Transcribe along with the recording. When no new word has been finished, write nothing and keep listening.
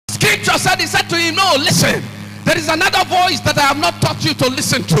scripture said, he said to him, no, listen, there is another voice that I have not taught you to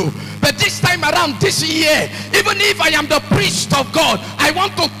listen to. But this time around, this year, even if I am the priest of God, I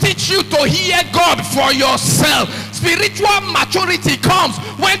want to teach you to hear God for yourself. Spiritual maturity comes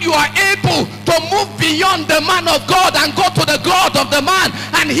when you are able to move beyond the man of God and go to the God of the man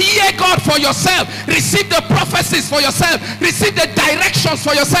and hear God for yourself. Receive the prophecies for yourself. Receive the directions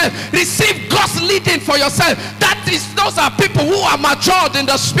for yourself. Receive God's leading for yourself. Those are people who are matured in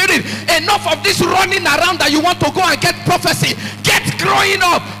the spirit. Enough of this running around that you want to go and get prophecy. Get growing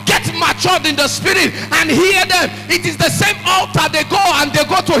up. Get matured in the spirit and hear them. It is the same altar they go and they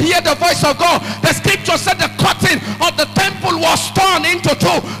go to hear the voice of God. The scripture said the curtain of the temple was torn into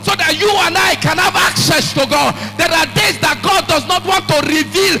two so that you and I can have access to God. There are days that God does not want to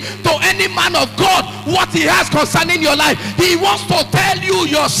reveal to any man of God what he has concerning your life. He wants to tell you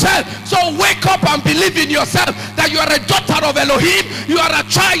yourself. So wake up and believe in yourself that you are a daughter of Elohim, you are a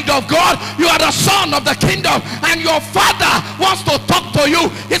child of God, you are a son of the kingdom, and your father wants to talk to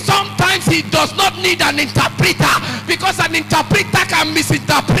you. Sometimes he does not need an interpreter, because an interpreter can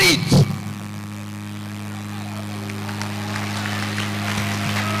misinterpret.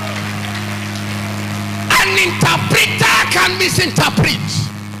 An interpreter can misinterpret.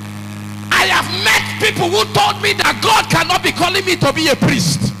 I have met people who told me that God cannot be calling me to be a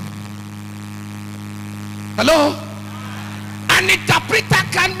priest. Hello? An interpreter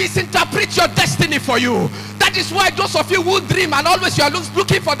can misinterpret your destiny for you. That is why those of you who dream and always you are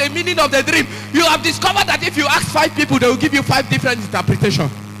looking for the meaning of the dream, you have discovered that if you ask 5 people, they will give you 5 different interpretations.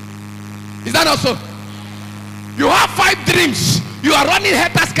 Is that also? You have 5 dreams. You are running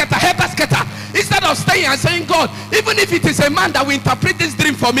helter-skelter, helter-skelter. Instead of staying and saying, God, even if it is a man that will interpret this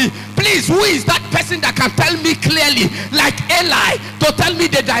dream for me, please, who is that person that can tell me clearly, like Eli, to tell me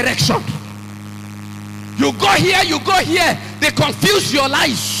the direction? You go here, they confuse your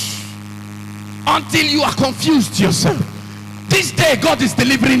life until you are confused yourself. This day, God is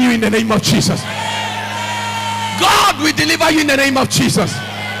delivering you in the name of Jesus. God will deliver you in the name of Jesus.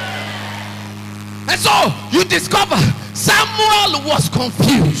 And so, you discover Samuel was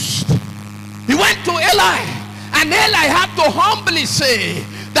confused. He went to Eli, and Eli had to humbly say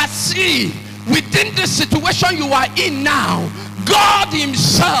that, see, within the situation you are in now, God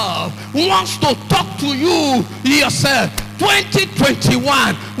himself wants to talk to you yourself. 2021,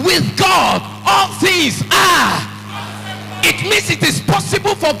 with God, all things are. It means it is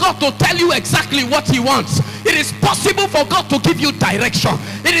possible for God to tell you exactly what he wants. It is possible for God to give you direction.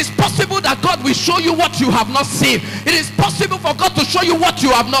 It is possible that God will show you what you have not seen. It is possible for God to show you what you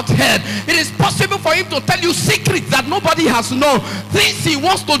have not heard. It is possible for him to tell you secrets that nobody has known. Things he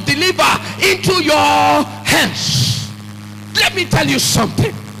wants to deliver into your hands. Let me tell you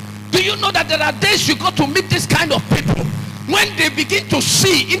something. Do you know that there are days you go to meet this kind of people? When they begin to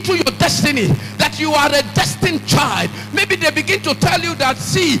see into your destiny that you are a destined child, maybe they begin to tell you that,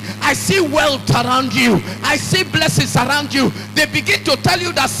 see, I see wealth around you, I see blessings around you. They begin to tell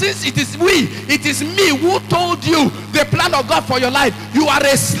you that since it is me who told you the plan of God for your life, you are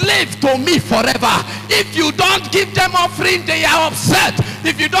a slave to me forever. If you don't give them offering, they are upset.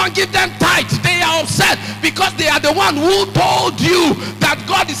 If you don't give them tithe, they are upset, because they are the one who told you that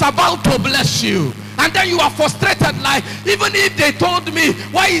God is about to bless you. And then you are frustrated, like, even if they told me,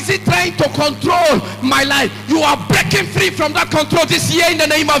 why is he trying to control my life? You are breaking free from that control this year in the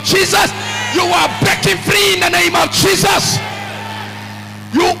name of Jesus. You are breaking free in the name of Jesus.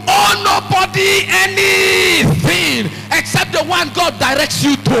 You owe nobody anything except the one God directs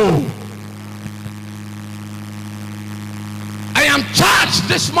you to. I am charged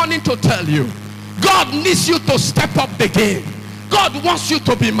this morning to tell you, God needs you to step up the game. God wants you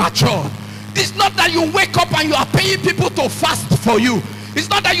to be mature. It's not that you wake up and you are paying people to fast for you. It's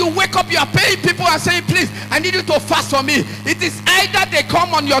not that you wake up, you are paying people and saying, please, I need you to fast for me. It is either they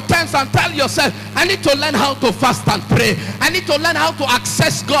come on your terms and tell yourself, I need to learn how to fast and pray. I need to learn how to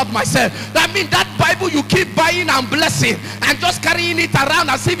access God myself. That means that Bible you keep buying and blessing and just carrying it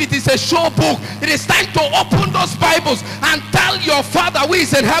around as if it is a show book. It is time to open those Bibles and tell your Father who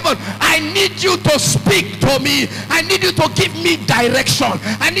is in heaven, I need you to speak to me. I need you to give me direction.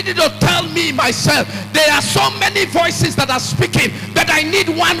 I need you to tell me myself. There are so many voices that are speaking, but I need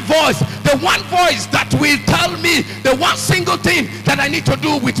one voice. The one voice that will tell me the one single thing that I need to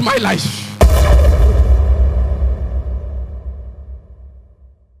do with my life.